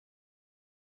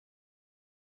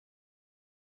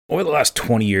Over the last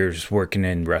 20 years working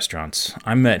in restaurants,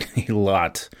 I met a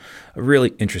lot of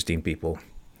really interesting people.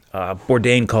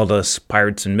 Bourdain called us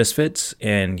pirates and misfits,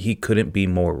 and he couldn't be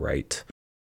more right.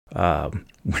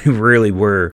 We really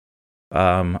were,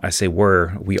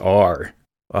 we are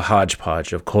a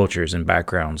hodgepodge of cultures and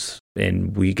backgrounds,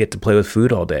 and we get to play with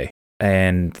food all day,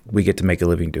 and we get to make a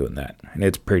living doing that, and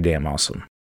it's pretty damn awesome.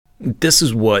 This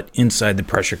is what Inside the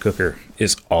Pressure Cooker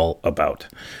is all about.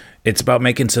 It's about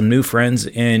making some new friends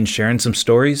and sharing some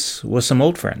stories with some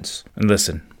old friends. And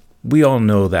listen, we all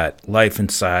know that life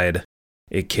inside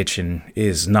a kitchen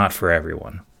is not for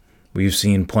everyone. We've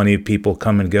seen plenty of people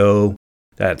come and go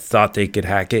that thought they could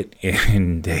hack it,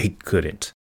 and they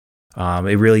couldn't.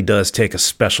 It really does take a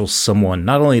special someone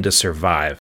not only to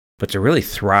survive, but to really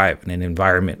thrive in an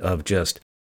environment of just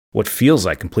what feels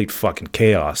like complete fucking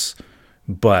chaos.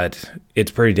 But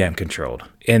it's pretty damn controlled.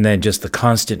 And then just the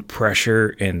constant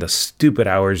pressure and the stupid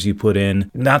hours you put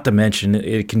in, not to mention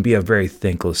it can be a very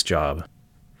thankless job.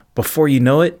 Before you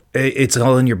know it, it's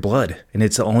all in your blood, and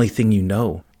it's the only thing you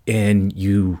know, and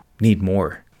you need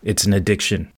more. It's an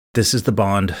addiction. This is the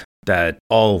bond that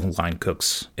all line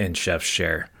cooks and chefs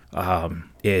share.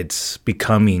 It's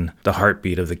becoming the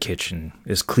heartbeat of the kitchen,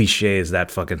 as cliche as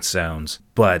that fucking sounds,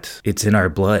 but it's in our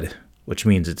blood, which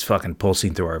means it's fucking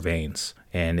pulsing through our veins,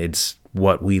 and it's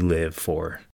what we live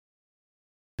for.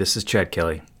 This is Chad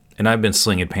Kelly, and I've been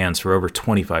slinging pans for over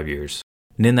 25 years.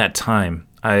 And in that time,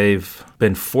 I've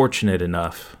been fortunate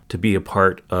enough to be a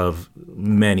part of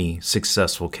many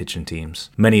successful kitchen teams,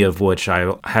 many of which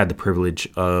I had the privilege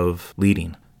of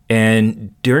leading.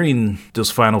 And during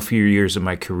those final few years of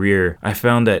my career, I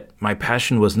found that my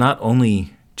passion was not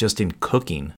only just in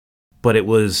cooking, but it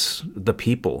was the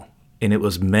people. And it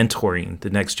was mentoring the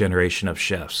next generation of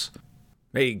chefs.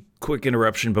 Hey, quick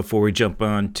interruption before we jump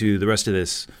on to the rest of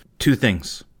this. Two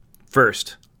things.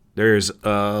 First, there's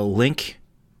a link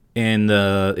in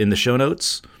the show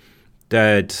notes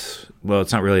that, well,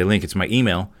 it's not really a link, it's my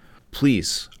email.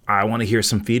 Please, I want to hear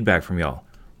some feedback from y'all.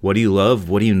 What do you love?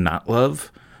 What do you not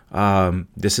love?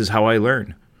 This is how I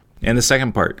learn. And the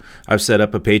second part, I've set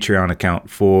up a Patreon account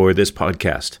for this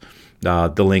podcast.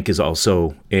 The link is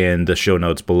also in the show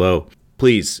notes below.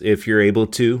 Please, if you're able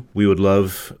to, we would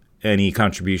love any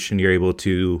contribution you're able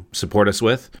to support us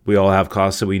with. We all have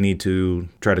costs that we need to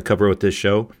try to cover with this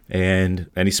show, and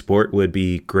any support would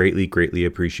be greatly, greatly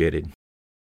appreciated.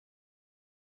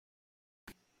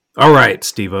 All right,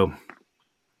 Steve-O.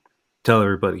 Tell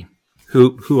everybody,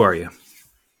 who are you?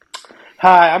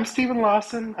 Hi, I'm Stephen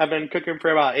Lawson. I've been cooking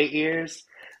for about 8 years.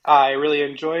 I really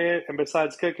enjoy it, and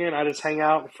besides cooking, I just hang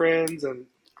out with friends and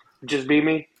just be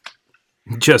me.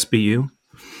 Just be you?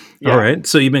 Yeah. All right,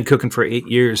 so you've been cooking for 8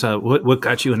 years. What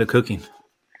got you into cooking?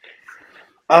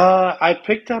 I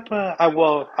picked up I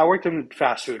worked in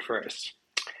fast food first,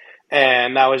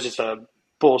 and that was just a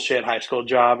bullshit high school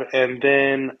job. And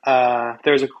then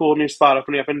there was a cool new spot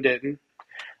opening up in Denton.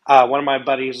 One of my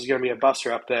buddies was going to be a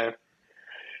busser up there,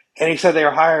 and he said they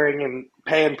were hiring and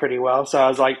paying pretty well. So I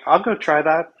was like, I'll go try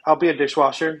that. I'll be a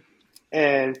dishwasher.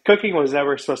 And cooking was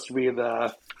never supposed to be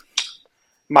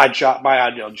my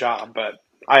ideal job, but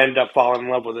I ended up falling in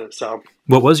love with it. So,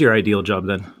 What was your ideal job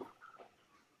then?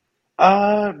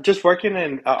 just working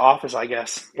in an office, I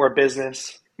guess, or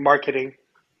business marketing.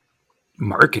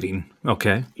 Marketing.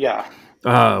 Okay. Yeah,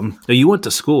 You went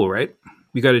to school, right?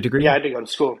 You got a degree? yeah, I did go to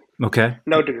school. Okay.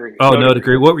 No degree. Oh, no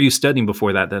degree. What were you studying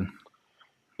before that then?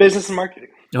 Business and marketing.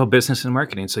 Oh, business and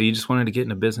marketing. So you just wanted to get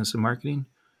into business and marketing?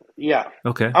 Yeah,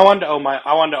 Okay. I wanted to own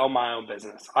my own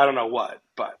business. I don't know what,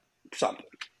 but something.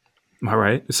 All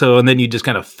right. So, and then you just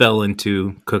kind of fell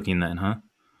into cooking then, huh?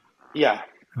 Yeah,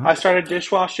 Huh? I started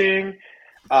dishwashing.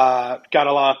 Got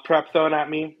a lot of prep thrown at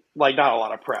me. Like, not a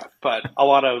lot of prep, but a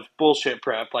lot of bullshit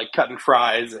prep, like cutting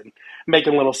fries and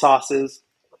making little sauces.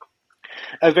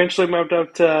 Eventually moved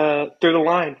up to through the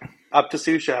line, up to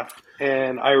sous chef,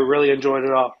 and I really enjoyed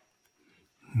it all.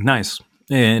 Nice.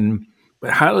 And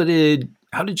how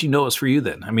did you know it was for you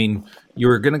then? I mean, you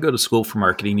were going to go to school for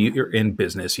marketing. You're in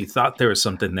business. You thought there was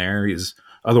something there.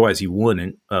 Otherwise you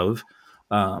wouldn't have.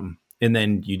 And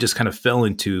then you just kind of fell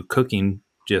into cooking,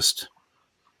 just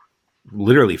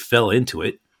literally fell into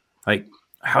it. Like,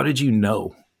 how did you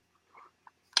know?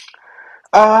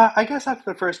 I guess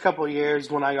after the first couple of years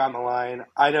when I got on the line,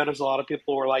 I noticed a lot of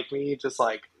people were like me, just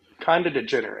like kind of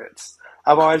degenerates.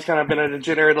 I've always kind of been a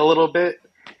degenerate a little bit,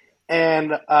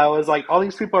 and I was like, all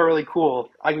these people are really cool.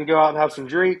 I can go out and have some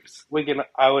drinks. We can.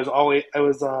 I was always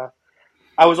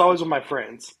with my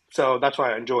friends, so that's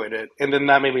why I enjoyed it, and then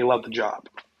that made me love the job.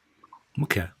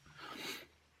 Okay.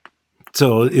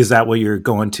 So is that what you're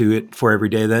going to it for every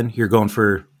day then? You're going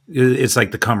for, it's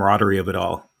like the camaraderie of it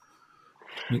all.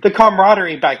 the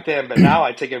camaraderie back then, but now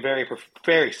I take it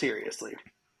very seriously.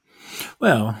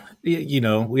 Well,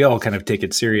 we all kind of take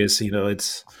it serious.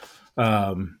 It's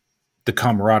um, the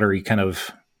camaraderie kind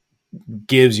of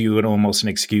gives you almost an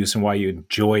excuse and why you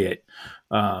enjoy it.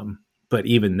 But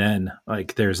even then,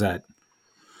 like there's that.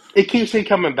 It keeps me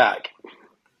coming back.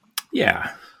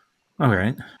 Yeah. All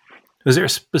right. Was there a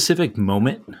specific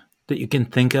moment that you can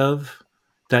think of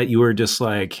that you were just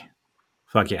like,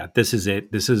 fuck yeah, this is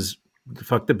it. This is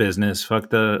fuck the business, fuck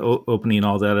the opening,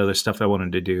 all that other stuff I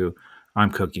wanted to do.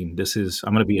 I'm cooking.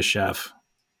 I'm going to be a chef.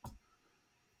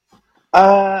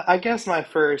 I guess my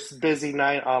first busy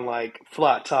night on like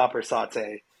flat top or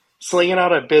saute, slinging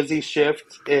out a busy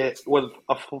shift with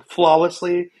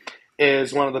flawlessly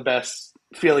is one of the best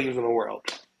feelings in the world.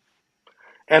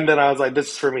 And then I was like,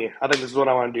 this is for me. I think this is what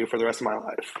I want to do for the rest of my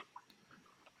life.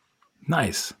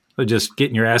 Nice. So just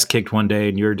getting your ass kicked one day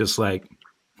and you're just like,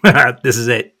 this is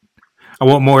it. I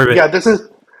want more of Yeah, it.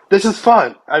 this is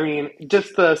fun. I mean,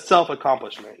 just the self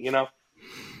accomplishment,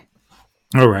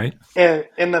 All right.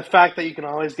 and the fact that you can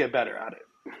always get better at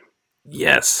it.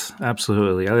 Yes,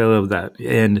 absolutely. I love that.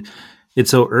 And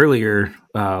it's so earlier,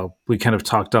 we kind of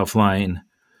talked offline,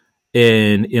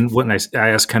 and in when I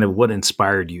asked kind of what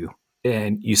inspired you,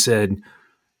 and you said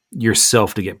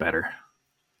yourself to get better.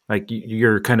 Like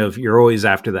you're always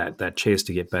after that chase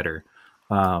to get better.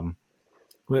 Um,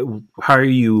 how are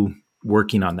you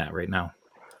working on that right now?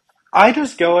 I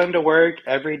just go into work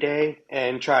every day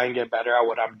and try and get better at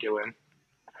what I'm doing.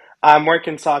 I'm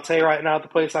working saute right now at the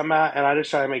place I'm at, and I just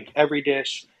try to make every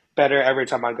dish better every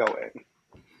time I go in.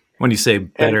 When you say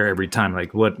And better every time,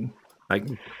 like what, like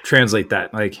translate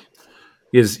that, like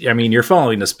is I mean you're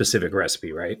following a specific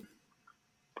recipe, right?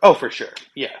 oh, for sure,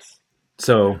 yes.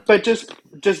 So But just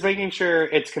making sure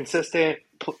it's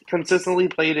consistently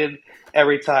plated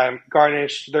every time,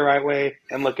 garnished the right way,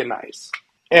 and looking nice.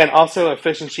 And also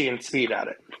efficiency and speed at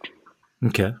it.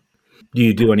 okay. Do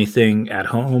you do anything at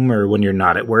home or when you're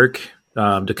not at work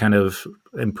to kind of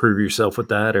improve yourself with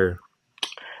that? Or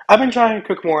I've been trying to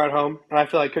cook more at home, and I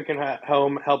feel like cooking at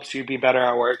home helps you be better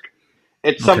at work.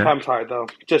 It's okay, sometimes hard though,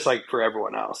 just like for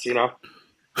everyone else.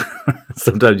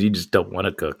 sometimes you just don't want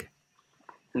to cook.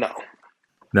 No,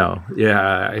 No,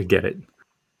 yeah, I get it.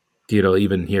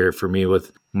 Even here for me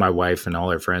with my wife and all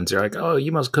her friends, they're like, "Oh,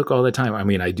 you must cook all the time." I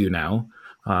mean, I do now,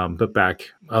 but back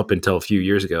up until a few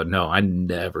years ago, no, I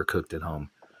never cooked at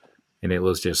home, and it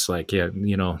was just like, yeah,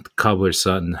 the cobbler's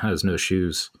son has no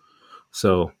shoes.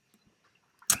 So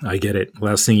I get it.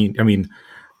 Last thing, I mean,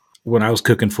 when I was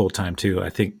cooking full time too, I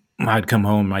think I'd come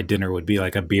home, my dinner would be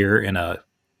like a beer and a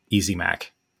Easy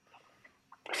Mac.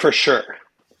 for sure.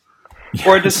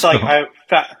 Or Yeah, just like so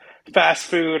fast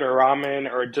food or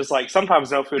ramen, or just like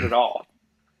sometimes no food at all.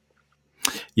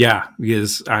 yeah,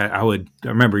 because I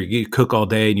remember you cook all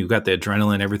day and you've got the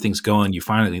adrenaline, everything's going. You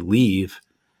finally leave,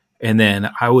 and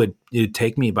then it'd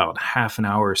take me about half an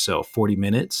hour or so, 40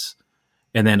 minutes,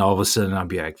 and then all of a sudden I'd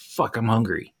be like, "Fuck, I'm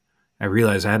hungry." I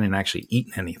realized I hadn't actually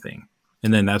eaten anything,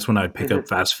 and then that's when I'd pick Mhm. up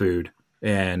fast food,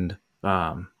 and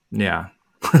yeah,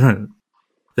 the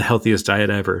healthiest diet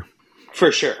ever.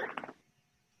 For sure.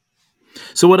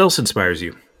 So, what else inspires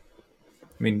you?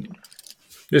 I mean,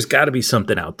 there's got to be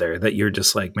something out there that you're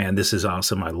just like, man, this is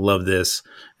awesome. I love this.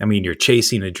 I mean, you're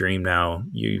chasing a dream now.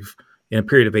 In a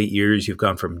period of 8 years, you've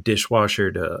gone from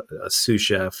dishwasher to a sous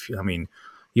chef. I mean,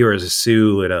 you were as a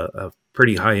sous at a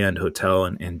pretty high end hotel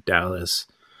in Dallas.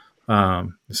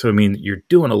 So, I mean, you're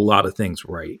doing a lot of things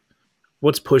right.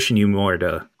 What's pushing you more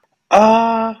to,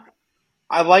 Uh,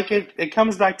 I like it. It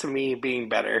comes back to me being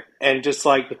better and just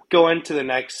like going to the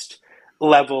next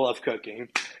level of cooking.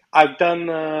 I've done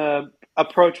the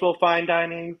approachable fine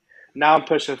dining. Now I'm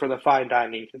pushing for the fine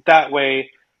dining. That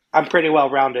way, I'm pretty well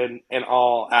rounded in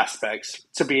all aspects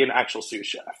to be an actual sous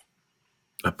chef.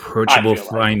 I approachable feel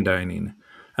like, fine dining?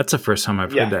 That's the first time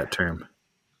I've heard yeah, that term.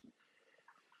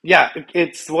 yeah.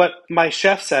 It's what my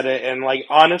chef said it, and like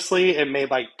honestly, it made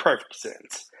like perfect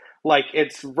sense. Like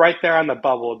it's right there on the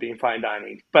bubble of being fine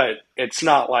dining, but it's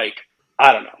not like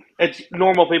I don't know. It's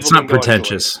normal It's people can not go enjoy it.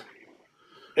 pretentious.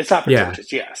 It's not Yeah,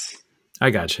 pretentious, yes. I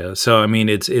gotcha. So I mean,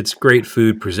 it's great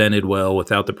food presented well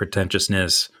without the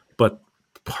pretentiousness, but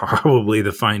probably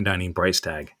the fine dining price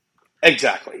tag.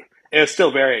 Exactly. And it's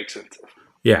still very expensive.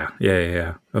 Yeah.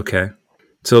 Okay.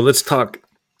 So let's talk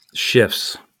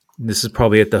shifts. This is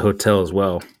probably at the hotel as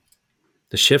well.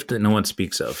 The shift that no one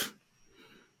speaks of.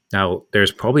 Now,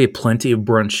 there's probably plenty of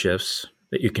brunch shifts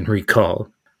that you can recall.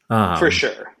 For Um,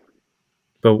 sure.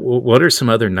 but what are some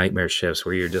other nightmare shifts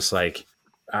where you're just like,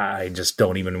 I just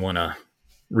don't even want to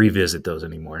revisit those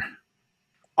anymore?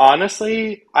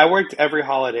 Honestly, I worked every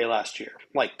holiday last year,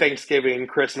 like Thanksgiving,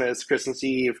 Christmas, Christmas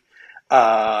Eve,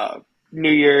 uh,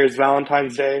 New Year's,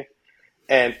 Valentine's Day,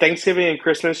 and Thanksgiving and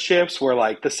Christmas shifts were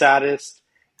like the saddest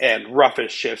and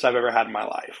roughest shifts I've ever had in my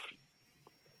life.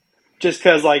 Just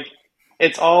because like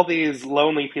it's all these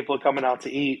lonely people coming out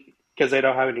to eat because they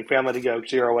don't have any family to go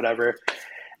to or whatever,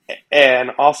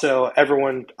 and also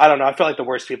everyone. I don't know. I feel like the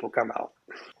worst people come out.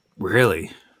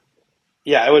 Really?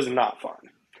 Yeah, it was not fun.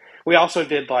 We also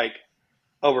did like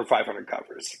over 500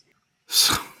 covers.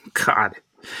 So, God.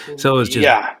 So it was just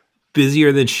Yeah,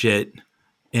 busier than shit,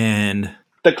 and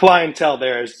the clientele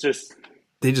there is just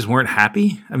they just weren't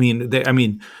happy.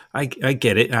 I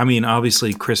get it. I mean,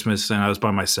 obviously Christmas, and I was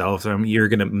by myself. You're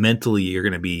gonna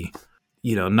be,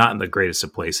 not in the greatest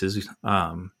of places.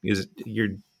 Because you're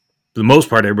for the most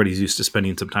part, everybody's used to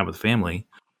spending some time with family.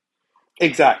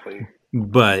 exactly.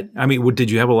 But I mean,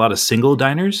 did you have a lot of single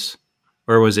diners,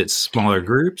 or was it smaller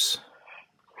groups?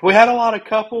 We had a lot of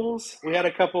couples. We had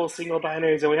a couple of single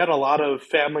diners, and we had a lot of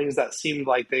families that seemed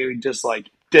like they just like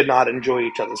did not enjoy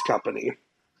each other's company.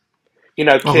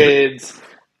 Oh, Kids.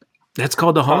 that's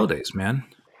called the Huh? holidays, man.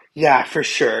 Yeah, for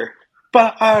sure.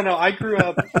 But I don't know.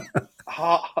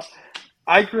 Ho-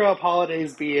 I grew up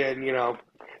holidays being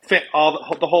fit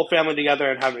all the whole family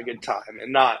together and having a good time,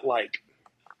 and not like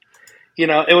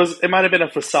it might have been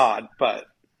a facade, but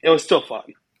it was still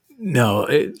fun. No,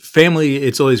 family.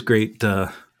 It's always great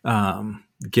to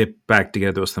get back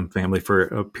together with some family for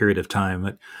a period of time.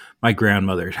 But my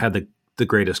grandmother had the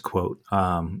greatest quote.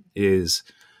 Is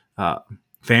uh,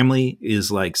 family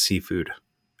is like seafood.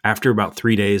 After about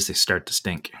 3 days, they start to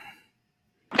stink.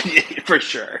 For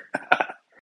sure.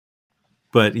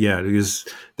 But yeah,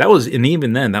 that was, and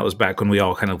even then, that was back when we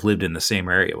all kind of lived in the same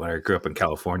area. When I grew up in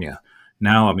California.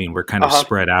 Now, I mean, we're kind Uh of huh.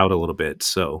 spread out a little bit,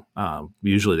 so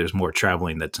usually there's more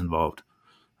traveling that's involved.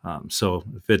 So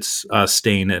if it's us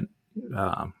staying at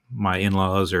my in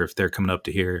laws, or if they're coming up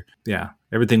to here, yeah,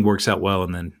 everything works out well,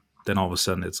 and then all of a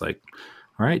sudden it's like,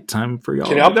 all right, time for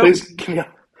Can y'all to y'all go. please can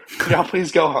y'all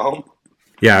please go home?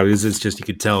 Yeah, it's just you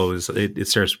could tell it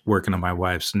starts working on my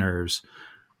wife's nerves,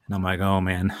 and I'm like, oh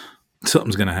man,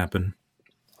 something's gonna happen.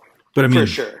 But I For mean,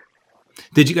 sure.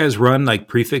 did you guys run like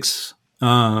prefix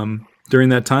during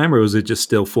that time, or was it just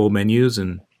still full menus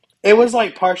and It was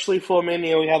like partially full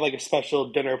menu. We had like a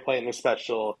special dinner plate and a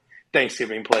special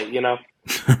Thanksgiving plate.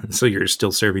 so you're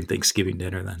still serving Thanksgiving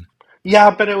dinner then?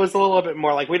 Yeah, but it was a little bit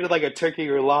more like we did like a turkey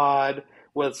roulade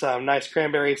with some nice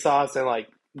cranberry sauce and like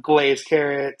glazed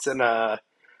carrots and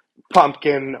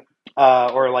pumpkin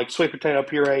or like sweet potato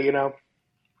puree.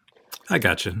 I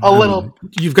got you. A I little, mean,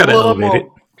 you've a got to little elevate it.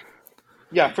 more.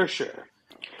 Yeah, for sure.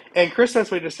 And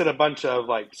Christmas we just did a bunch of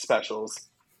like specials.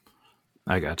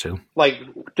 I got you. Like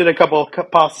did a couple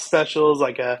of pasta specials,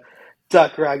 like a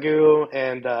duck ragu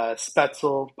and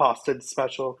spetzel pasta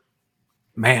special.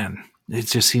 Man, it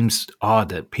just seems odd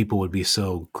that people would be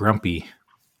so grumpy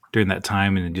during that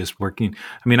time and just working.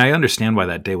 I mean, I understand why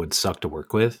that day would suck to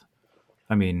work with.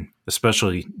 I mean,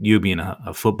 especially you being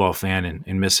a football fan and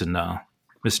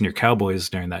missing your Cowboys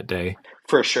during that day.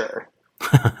 For sure.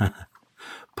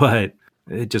 But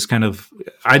it just kind of,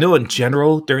 I know in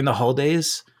general during the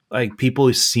holidays, like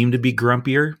people seem to be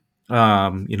grumpier.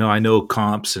 I know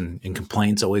comps and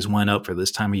complaints always went up for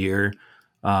this time of year.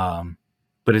 Um,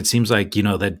 but it seems like,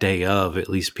 that day of, at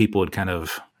least people would kind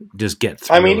of just get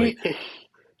I through it. mean,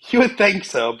 you would think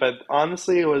so, but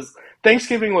honestly, it was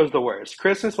Thanksgiving was the worst.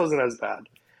 Christmas wasn't as bad,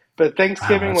 but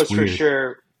Wow, Thanksgiving that's was for weird.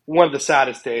 sure one of the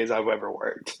saddest days I've ever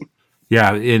worked.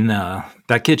 Yeah, in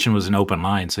that kitchen was an open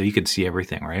line, so you could see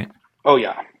everything, right? Oh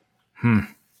yeah, Hmm,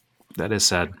 that is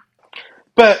sad.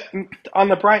 but on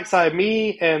the bright side,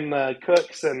 me and the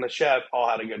cooks and the chef all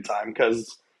had a good time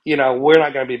because we're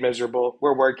not going to be miserable.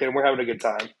 We're working. We're having a good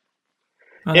time.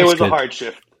 Oh, It that's was a good. hard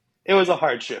shift. It was a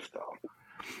hard shift though.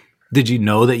 Did you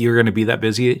know that you were going to be that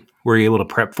busy? Were you able to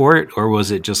prep for it, or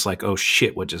was it just like, oh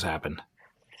shit, what just happened?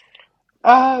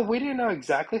 We didn't know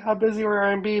exactly how busy we were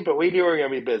going to be, but we knew we were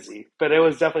going to be busy. But it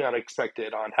was definitely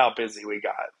unexpected on how busy we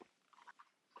got.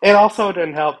 It also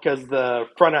didn't help because the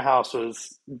front of house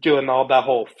was doing all that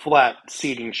whole flat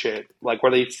seating shit, like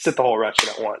where they sit the whole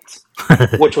restaurant at once,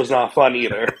 which was not fun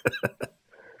either.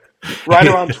 Right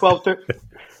around 12:30,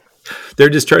 They're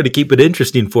just trying to keep it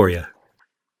interesting for you.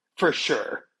 for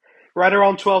sure. Right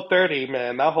around 12:30,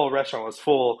 man, that whole restaurant was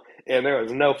full, and there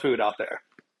was no food out there.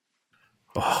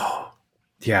 Oh,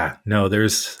 yeah. No,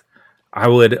 I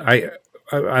would,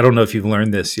 I don't know if you've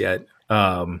learned this yet,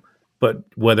 but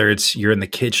whether it's you're in the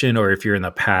kitchen or if you're in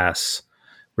the pass,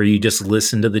 where you just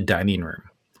listen to the dining room,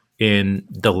 and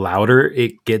the louder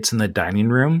it gets in the dining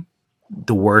room,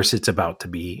 the worse it's about to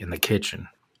be in the kitchen.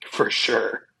 For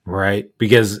sure. right?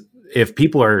 Because if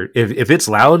it's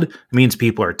loud, it means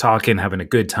people are talking, having a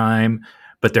good time,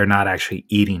 but they're not actually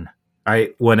eating.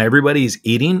 Right? When everybody's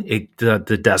eating, the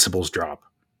decibels drop.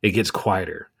 It gets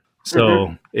quieter. Hmm.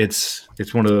 So it's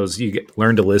one of those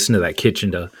learn to listen to that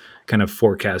kitchen to kind of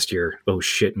forecast your oh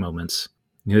shit moments.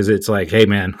 Because it's like, hey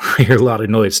man, I hear a lot of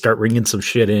noise. Start ringing some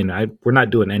shit in. We're not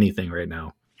doing anything right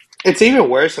now. It's even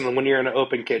worse than when you're in an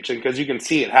open kitchen because you can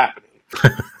see it happening.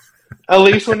 At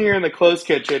least when you're in the closed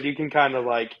kitchen, you can kind of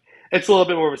like, it's a little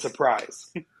bit more of a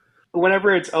surprise.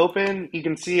 Whenever it's open, you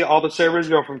can see all the servers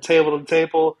go from table to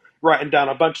table, writing down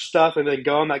a bunch of stuff, and then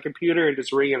go on that computer and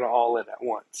just ring it all in at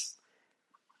once.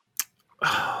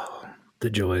 Oh, the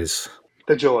joys.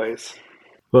 The joys.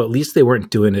 Well, at least they weren't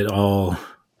doing it all.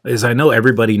 As I know,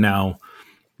 everybody now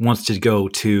wants to go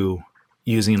to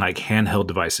using like handheld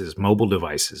devices, mobile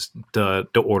devices to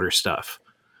order stuff,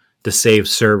 to save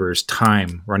servers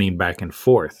time running back and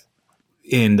forth.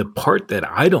 And the part that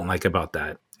I don't like about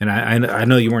that, and I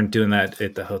know you weren't doing that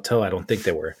at the hotel. I don't think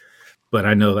they were, but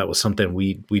I know that was something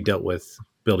we dealt with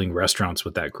building restaurants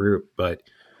with that group. But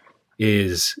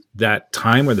is that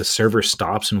time where the server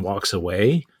stops and walks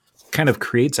away kind of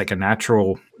creates like a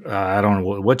natural, I don't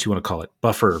know what you want to call it,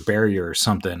 buffer, barrier, or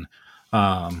something,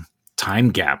 time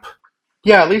gap.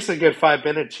 Yeah, at least a good 5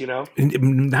 minutes, you know?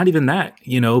 Not even that,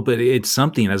 but it's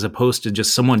something as opposed to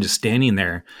just someone just standing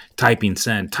there typing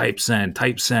send, type send,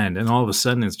 and all of a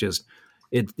sudden it's just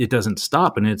it doesn't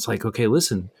stop, and it's like, okay,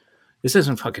 listen, this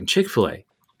isn't fucking Chick-fil-A,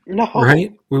 No.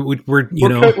 right? We're We're,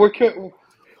 cook, we're, cook,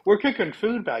 we're cooking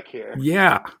food back here.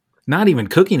 yeah, not even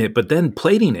cooking it, but then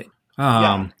plating it,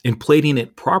 Yeah. and plating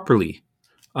it properly.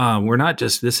 We're not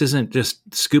just this isn't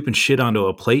just scooping shit onto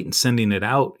a plate and sending it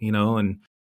out, and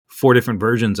four different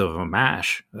versions of a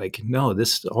mash. Like, no,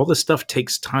 all this stuff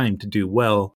takes time to do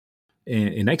well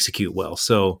and execute well.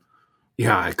 So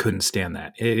yeah, I couldn't stand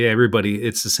that. Everybody,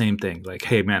 it's the same thing. Like,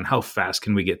 hey man, how fast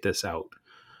can we get this out?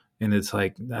 And it's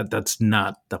like that's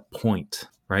not the point,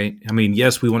 right? I mean,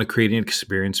 yes, we want to create an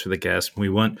experience for the guests. We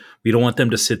don't want them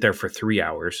to sit there for 3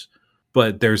 hours,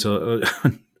 but there's a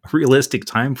realistic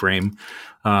time frame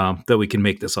that we can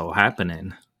make this all happen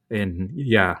in. And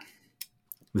yeah,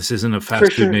 this isn't a For fast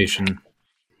food sure. nation.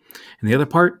 And the other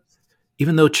part,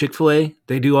 even though Chick-fil-A,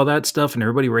 they do all that stuff and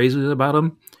everybody raves about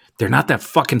them, they're not that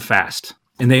fucking fast.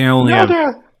 And No, they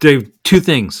have two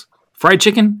things: fried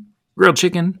chicken, grilled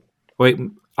chicken. Wait,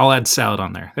 I'll add salad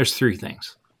on there. There's three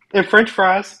things. and French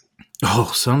fries.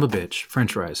 Oh, son of a bitch.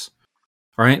 French fries.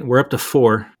 All right, we're up to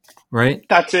four, right?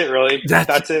 That's it, really. That's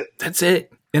That's it. that's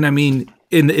it. And I mean,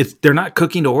 they're not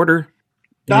cooking to order.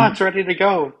 No, And it's ready to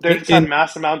go. They just have and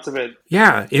mass amounts of it.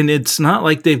 yeah, and it's not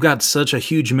like they've got such a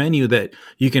huge menu that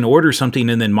you can order something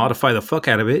and then modify the fuck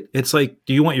out of it. It's like,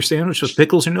 do you want your sandwich with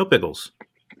pickles or no pickles?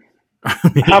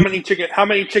 How many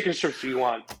chicken strips do you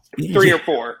want? Three Yeah, or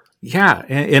four? yeah,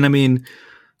 and I mean,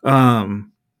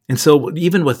 and so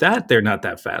even with that, they're not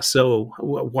that fast. So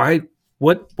why?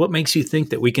 What makes you think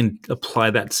that we can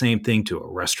apply that same thing to a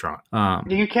restaurant?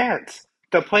 You can't.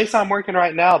 The place I'm working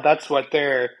right now, that's what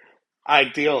their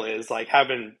ideal is, like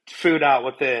having food out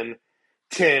within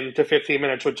 10 to 15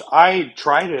 minutes, which I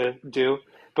try to do.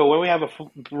 But when we have a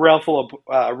rail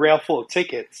full of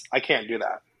tickets, I can't do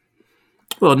that.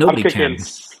 Well, I'm nobody cooking. can.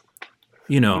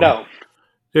 You know, No,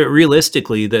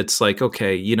 realistically, that's like,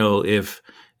 okay,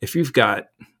 if you've got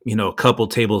a couple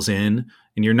tables in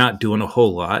and you're not doing a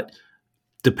whole lot,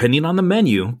 depending on the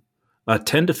menu, a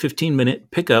 10 to 15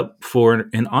 minute pickup for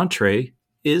an entree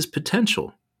is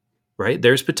potential, right?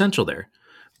 There's potential there.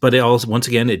 But it also, once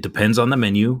again, it depends on the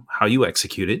menu, how you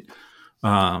execute it,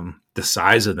 the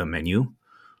size of the menu.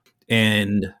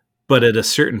 But at a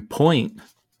certain point,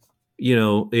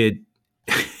 it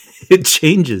it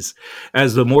changes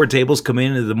as the more tables come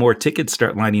in and the more tickets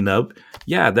start lining up.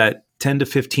 Yeah, that 10 to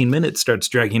 15 minutes starts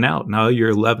dragging out. Now you're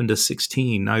 11 to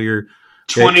 16. Now you're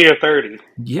 20 or 30.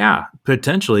 yeah,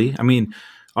 potentially. I mean,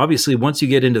 obviously, once you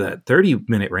get into that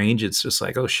 30-minute range, it's just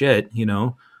like, oh shit.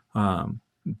 Um,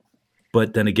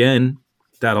 but then again,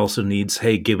 that also needs,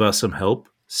 hey, give us some help,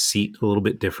 seat a little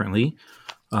bit differently.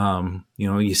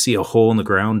 You see a hole in the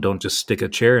ground, don't just stick a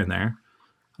chair in there.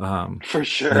 For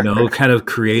sure. Kind of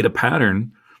create a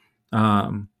pattern.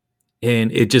 And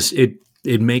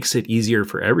it makes it easier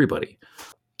for everybody,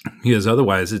 because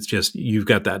otherwise it's just, you've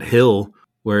got that hill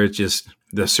where it's just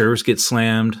the servers get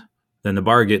slammed, then the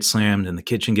bar gets slammed, and the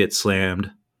kitchen gets slammed,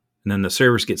 and then the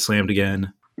servers get slammed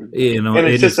again. And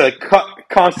it's It just is a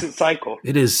constant cycle.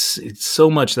 it's so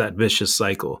much that vicious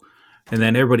cycle. And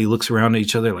then everybody looks around at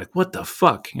each other like, what the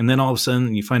fuck? And then all of a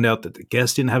sudden you find out that the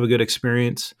guest didn't have a good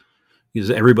experience because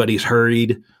everybody's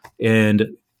hurried, and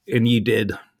you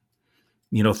did.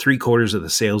 three-quarters of the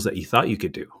sales that you thought you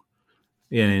could do.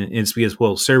 And it's because,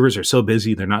 well, servers are so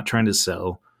busy, they're not trying to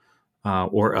sell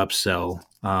or upsell.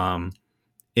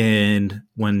 And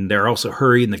when they're also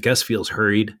hurried and the guest feels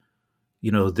hurried,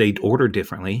 they'd order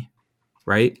differently,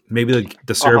 right? Maybe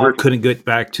the server couldn't get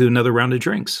back to another round of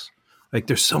drinks. Like,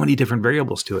 there's so many different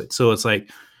variables to it. So it's like,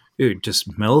 dude,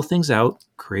 just mellow things out,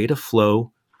 create a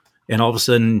flow, and all of a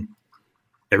sudden,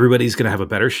 everybody's going to have a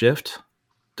better shift.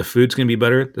 The food's going to be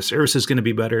better. The service is going to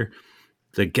be better.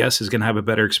 The guest is going to have a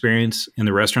better experience, and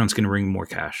the restaurant's going to bring more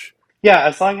cash. Yeah,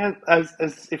 as long as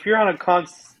if you're on a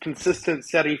consistent,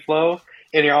 steady flow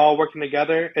and you're all working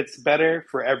together, it's better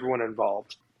for everyone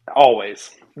involved.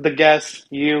 Always. The guests,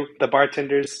 you, the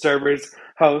bartenders, servers,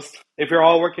 hosts. If you're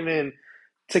all working in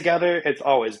together, it's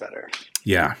always better.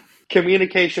 Yeah.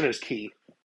 Communication is key.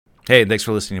 Hey, thanks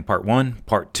for listening to part 1.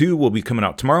 Part 2 will be coming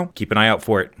out tomorrow. Keep an eye out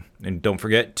for it. And don't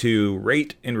forget to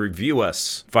rate and review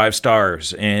us 5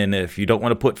 stars. And if you don't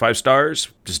want to put 5 stars,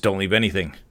 just don't leave anything.